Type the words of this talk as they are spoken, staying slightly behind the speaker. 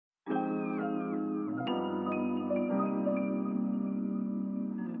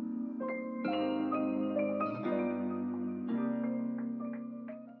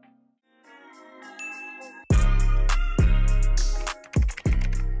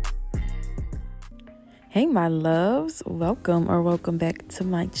Hey my loves, welcome back to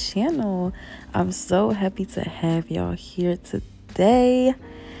my channel. I'm so happy to have y'all here today.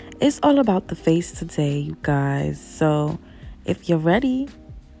 It's all about the face today, you guys. So if you're ready,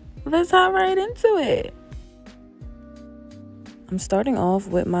 let's hop right into it. I'm starting off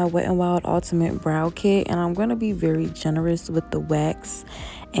with my Wet n Wild Ultimate Brow Kit, and I'm going to be very generous with the wax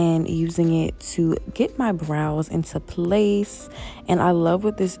and using it to get my brows into place. And I love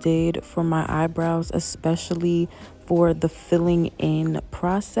what this did for my eyebrows, especially for the filling in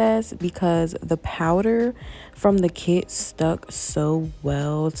process, because the powder from the kit stuck so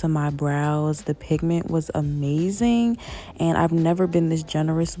well to my brows. The pigment was amazing, and I've never been this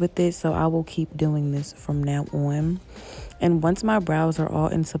generous with it, so I will keep doing this from now on. And once my brows are all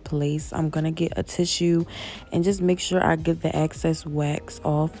into place, I'm going to get a tissue and just make sure I get the excess wax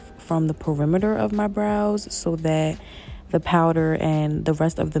off from the perimeter of my brows so that the powder and the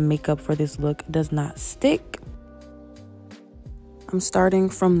rest of the makeup for this look does not stick. I'm starting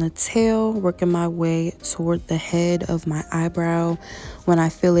from the tail, working my way toward the head of my eyebrow. When I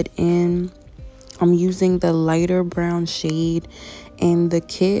fill it in, I'm using the lighter brown shade in the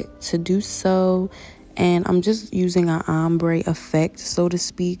kit to do so. And I'm just using an ombre effect, so to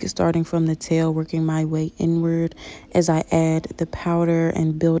speak, starting from the tail, working my way inward as I add the powder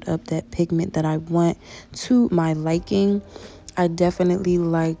and build up that pigment that I want to my liking. I definitely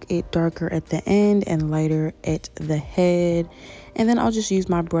like it darker at the end and lighter at the head. And then I'll just use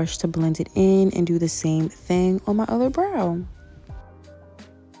my brush to blend it in and do the same thing on my other brow.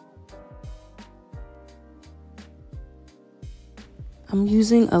 I'm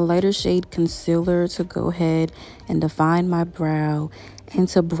using a lighter shade concealer to go ahead and define my brow and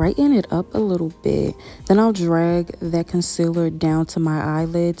to brighten it up a little bit. Then I'll drag that concealer down to my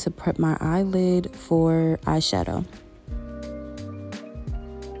eyelid to prep my eyelid for eyeshadow.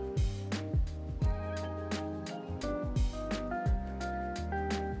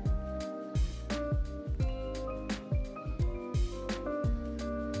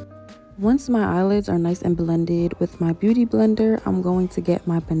 Once my eyelids are nice and blended with my beauty blender, I'm going to get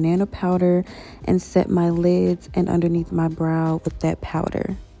my banana powder and set my lids and underneath my brow with that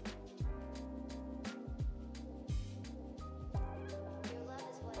powder.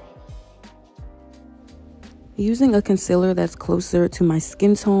 Using a concealer that's closer to my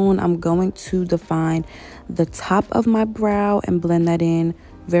skin tone, I'm going to define the top of my brow and blend that in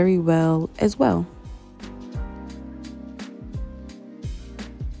very well as well.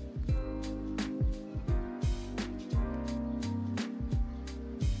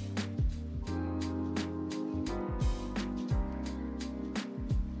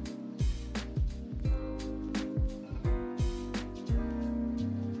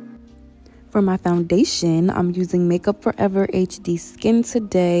 For my foundation, I'm using Makeup Forever HD Skin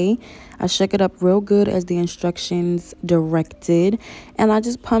today. I shook it up real good as the instructions directed, and I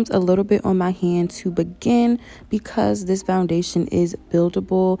just pumped a little bit on my hand to begin because this foundation is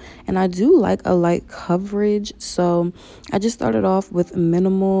buildable and I do like a light coverage. So I just started off with a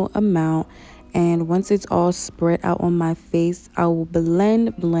minimal amount, and once it's all spread out on my face, I will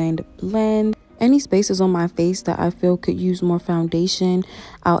blend. Any spaces on my face that I feel could use more foundation,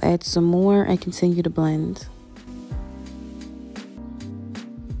 I'll add some more and continue to blend.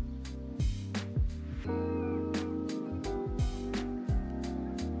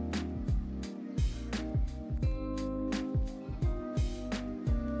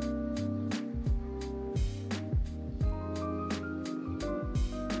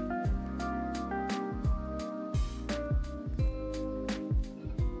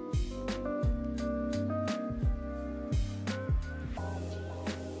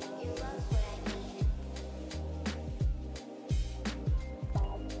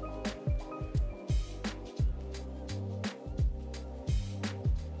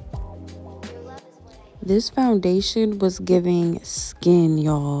 This foundation was giving skin,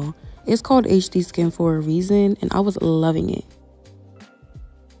 y'all. It's called HD Skin for a reason, and I was loving it.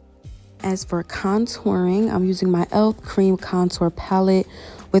 As for contouring, I'm using my e.l.f. Cream Contour Palette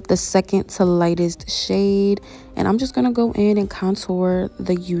with the second to lightest shade. And I'm just going to go in and contour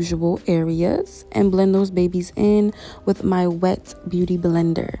the usual areas and blend those babies in with my wet beauty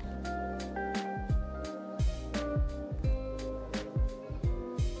blender.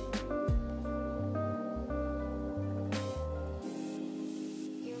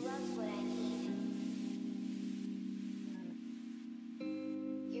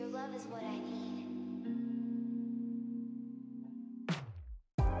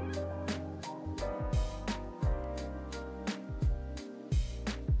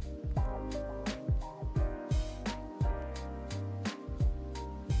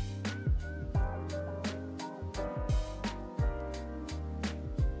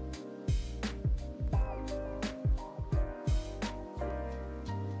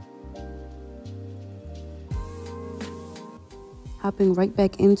 Hopping right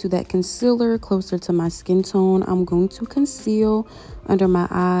back into that concealer closer to my skin tone, I'm going to conceal under my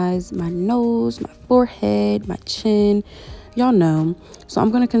eyes, my nose, my forehead, my chin. Y'all know. So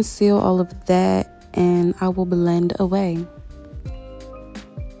I'm going to conceal all of that and I will blend away.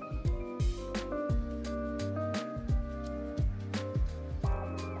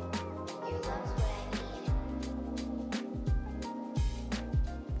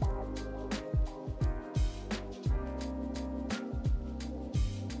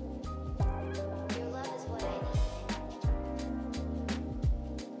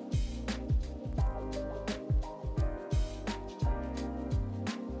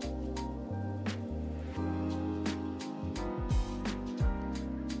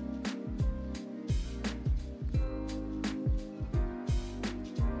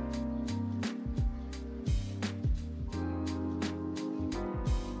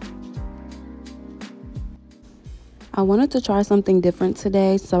 I wanted to try something different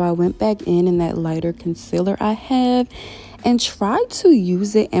today, so I went back in that lighter concealer I have and tried to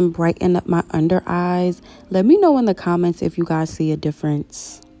use it and brighten up my under eyes. Let me know in the comments if you guys see a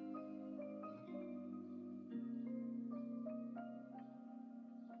difference.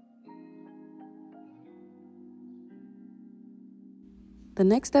 The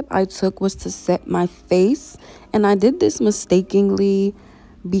next step I took was to set my face, and I did this mistakenly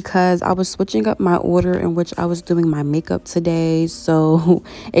because I was switching up my order in which I was doing my makeup today, so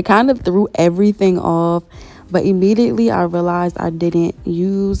it kind of threw everything off. But immediately I realized I didn't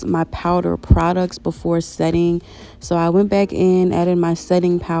use my powder products before setting, so I went back in, added my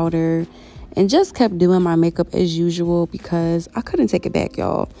setting powder, and just kept doing my makeup as usual because I couldn't take it back,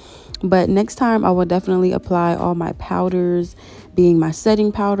 y'all. But next time I will definitely apply all my powders, being my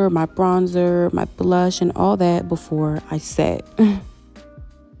setting powder, my bronzer, my blush, and all that before I set.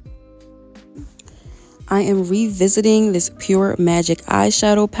 I am revisiting this Pure Magic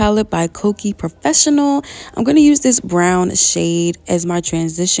eyeshadow palette by Kokie Professional. I'm going to use this brown shade as my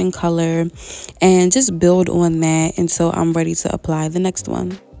transition color and just build on that until I'm ready to apply the next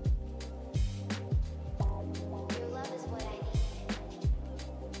one.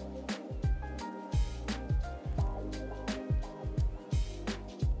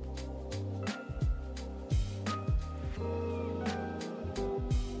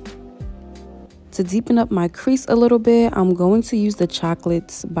 To deepen up my crease a little bit, I'm going to use the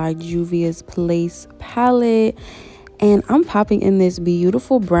Chocolates by Juvia's Place palette. And I'm popping in this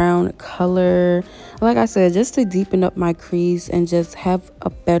beautiful brown color, like I said, just to deepen up my crease and just have a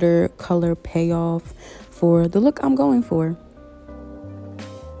better color payoff for the look I'm going for.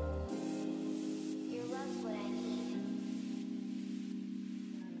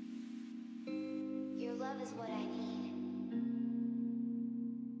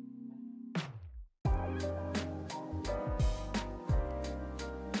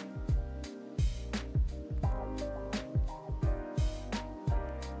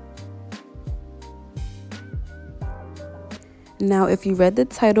 Now, if you read the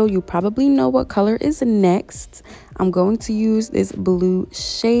title, you probably know what color is next. I'm going to use this blue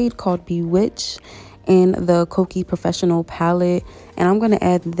shade called Bewitch in the Kokie Professional palette. And I'm going to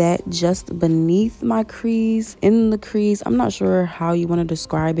add that just beneath my crease, in the crease. I'm not sure how you want to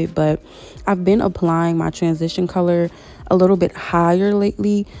describe it, but I've been applying my transition color a little bit higher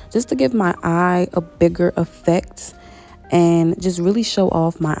lately just to give my eye a bigger effect and just really show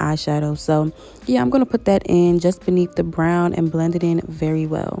off my eyeshadow. So yeah, I'm going to put that in just beneath the brown and blend it in very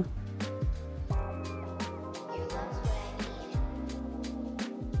well.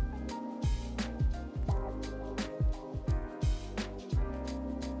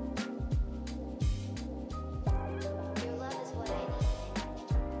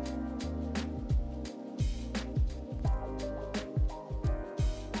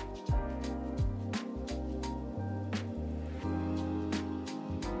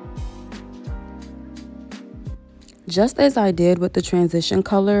 Just as I did with the transition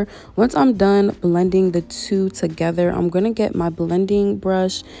color, once I'm done blending the two together, I'm going to get my blending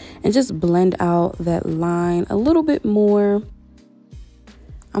brush and just blend out that line a little bit more.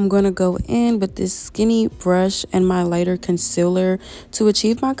 I'm going to go in with this skinny brush and my lighter concealer to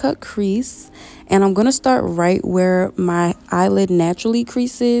achieve my cut crease. And I'm going to start right where my eyelid naturally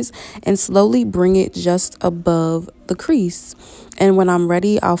creases and slowly bring it just above the crease. And when I'm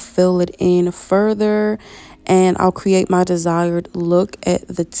ready, I'll fill it in further and I'll create my desired look at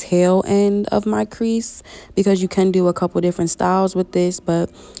the tail end of my crease, because you can do a couple different styles with this.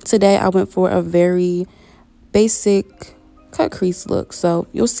 But today I went for a very basic cut crease look, so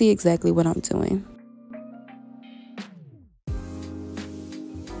you'll see exactly what I'm doing.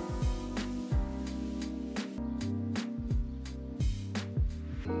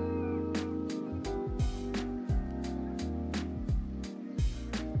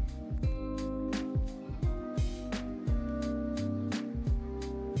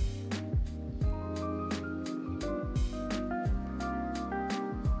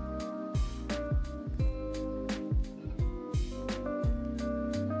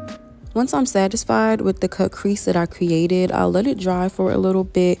 Once I'm satisfied with the cut crease that I created, I'll let it dry for a little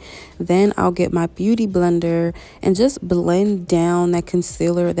bit. Then I'll get my beauty blender and just blend down that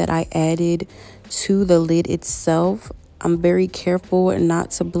concealer that I added to the lid itself. I'm very careful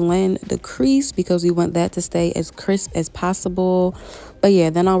not to blend the crease because we want that to stay as crisp as possible. But yeah,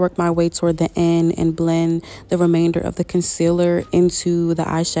 then I'll work my way toward the end and blend the remainder of the concealer into the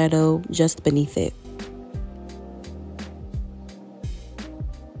eyeshadow just beneath it.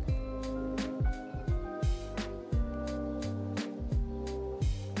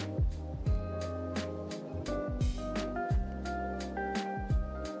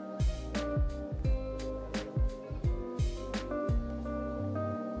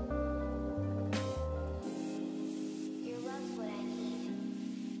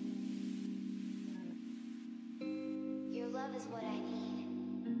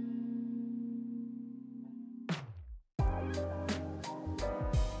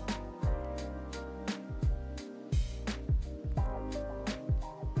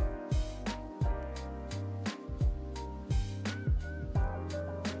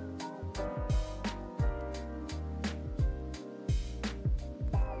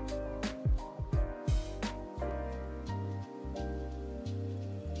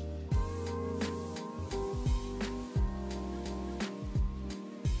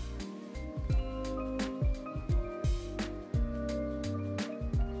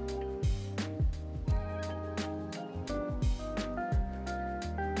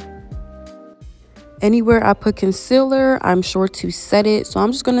 Anywhere I put concealer, I'm sure to set it. So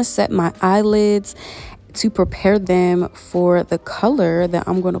I'm just going to set my eyelids to prepare them for the color that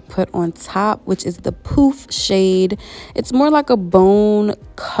I'm going to put on top, which is the Poof shade. It's more like a bone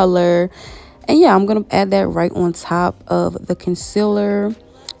color. And yeah, I'm going to add that right on top of the concealer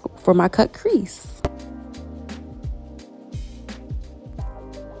for my cut crease.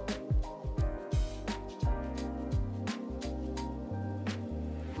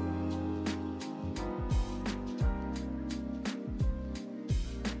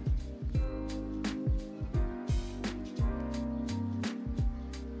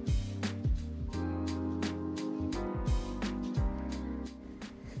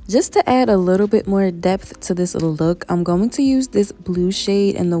 Just to add a little bit more depth to this look, I'm going to use this blue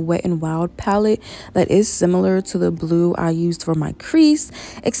shade in the Wet n Wild palette that is similar to the blue I used for my crease,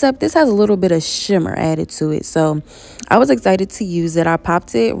 except this has a little bit of shimmer added to it. So I was excited to use it. I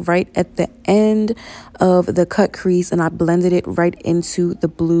popped it right at the end of the cut crease and I blended it right into the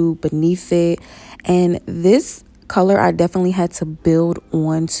blue beneath it. And this color, I definitely had to build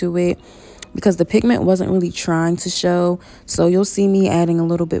onto it because the pigment wasn't really trying to show. So you'll see me adding a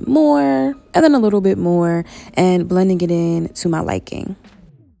little bit more and then a little bit more and blending it in to my liking.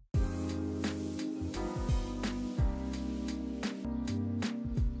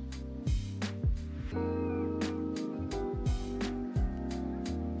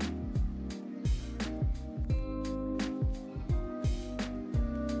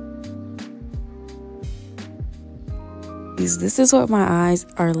 This is what my eyes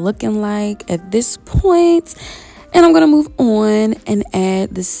are looking like at this point, and I'm gonna move on and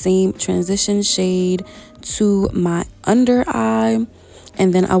add the same transition shade to my under eye,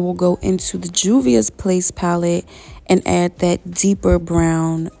 and then I will go into the Juvia's Place palette and add that deeper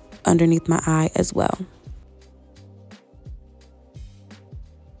brown underneath my eye as well.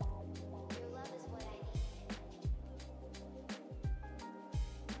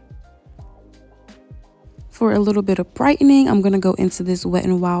 For a little bit of brightening, I'm going to go into this Wet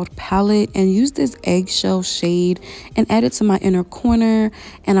n Wild palette and use this eggshell shade and add it to my inner corner.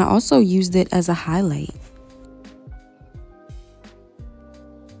 And I also used it as a highlight.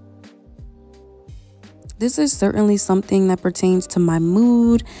 This is certainly something that pertains to my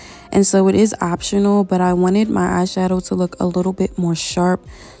mood, and so it is optional, but I wanted my eyeshadow to look a little bit more sharp.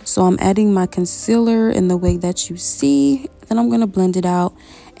 So I'm adding my concealer in the way that you see. Then I'm going to blend it out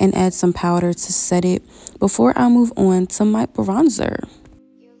and add some powder to set it before I move on to my bronzer.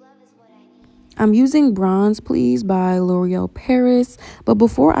 I'm using Bronze Please by L'Oreal Paris, but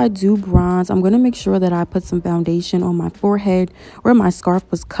before I do bronze, I'm going to make sure that I put some foundation on my forehead where my scarf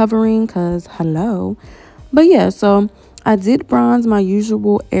was covering, because hello. But yeah, so I did bronze my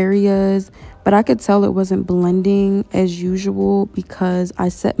usual areas, but I could tell it wasn't blending as usual because I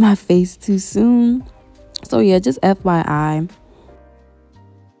set my face too soon. So yeah, just FYI.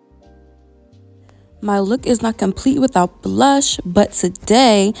 My look is not complete without blush, but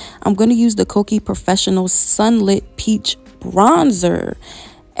today I'm going to use the Kokie Professional Sunlit Peach Bronzer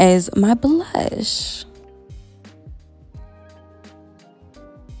as my blush.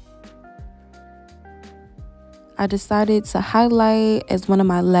 I decided to highlight as one of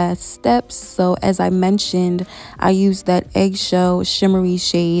my last steps. So as I mentioned, I used that eggshell shimmery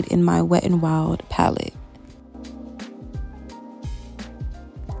shade in my Wet n Wild palette.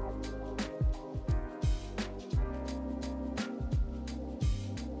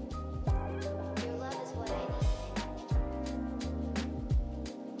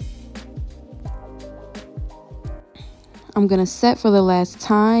 I'm gonna set for the last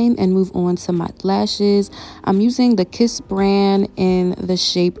time and move on to my lashes. I'm using the Kiss brand in the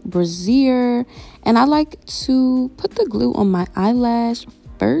shape Brazier, and I like to put the glue on my eyelash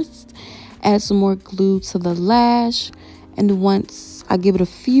first, add some more glue to the lash, and once I give it a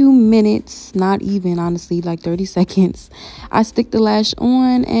few minutes, not even honestly, like 30 seconds, I stick the lash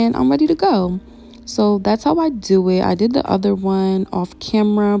on and I'm ready to go. So that's how I do it. I did the other one off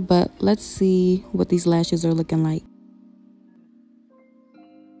camera, but let's see what these lashes are looking like.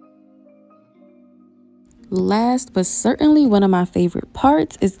 Last but certainly one of my favorite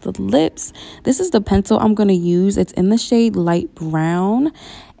parts is the lips. This is the pencil I'm going to use. It's in the shade light brown,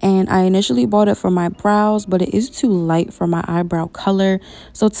 and I initially bought it for my brows, but it is too light for my eyebrow color.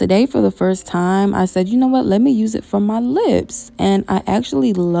 So today, for the first time, I said, you know what, let me use it for my lips. And I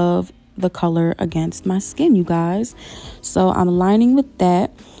actually love the color against my skin, you guys. So I'm lining with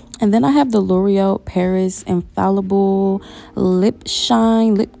that. And then I have the L'Oreal Paris Infallible Lip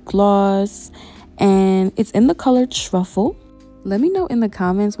Shine Lip Gloss, and it's in the color Truffle. Let me know in the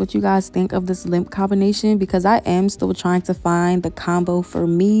comments what you guys think of this lip combination, because I am still trying to find the combo for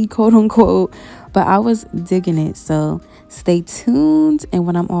me, quote unquote, but I was digging it. So stay tuned, and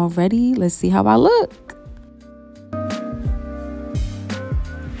when I'm all ready, let's see how I look.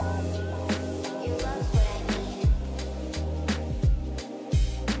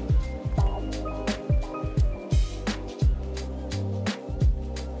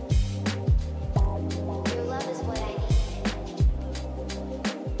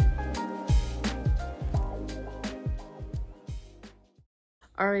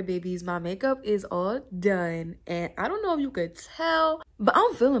 All right, babies, my makeup is all done, and I don't know if you could tell, but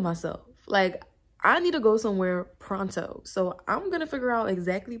I'm feeling myself. Like, I need to go somewhere pronto, so I'm gonna figure out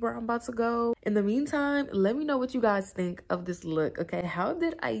exactly where I'm about to go. In the meantime, let me know what you guys think of this look, okay? How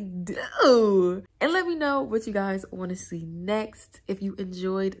did I do? And let me know what you guys want to see next. If you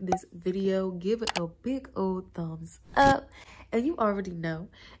enjoyed this video, give it a big old thumbs up, and you already know,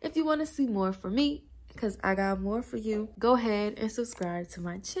 if you want to see more from me, because I got more for you, go ahead and subscribe to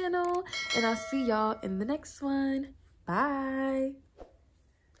my channel, and I'll see y'all in the next one. Bye.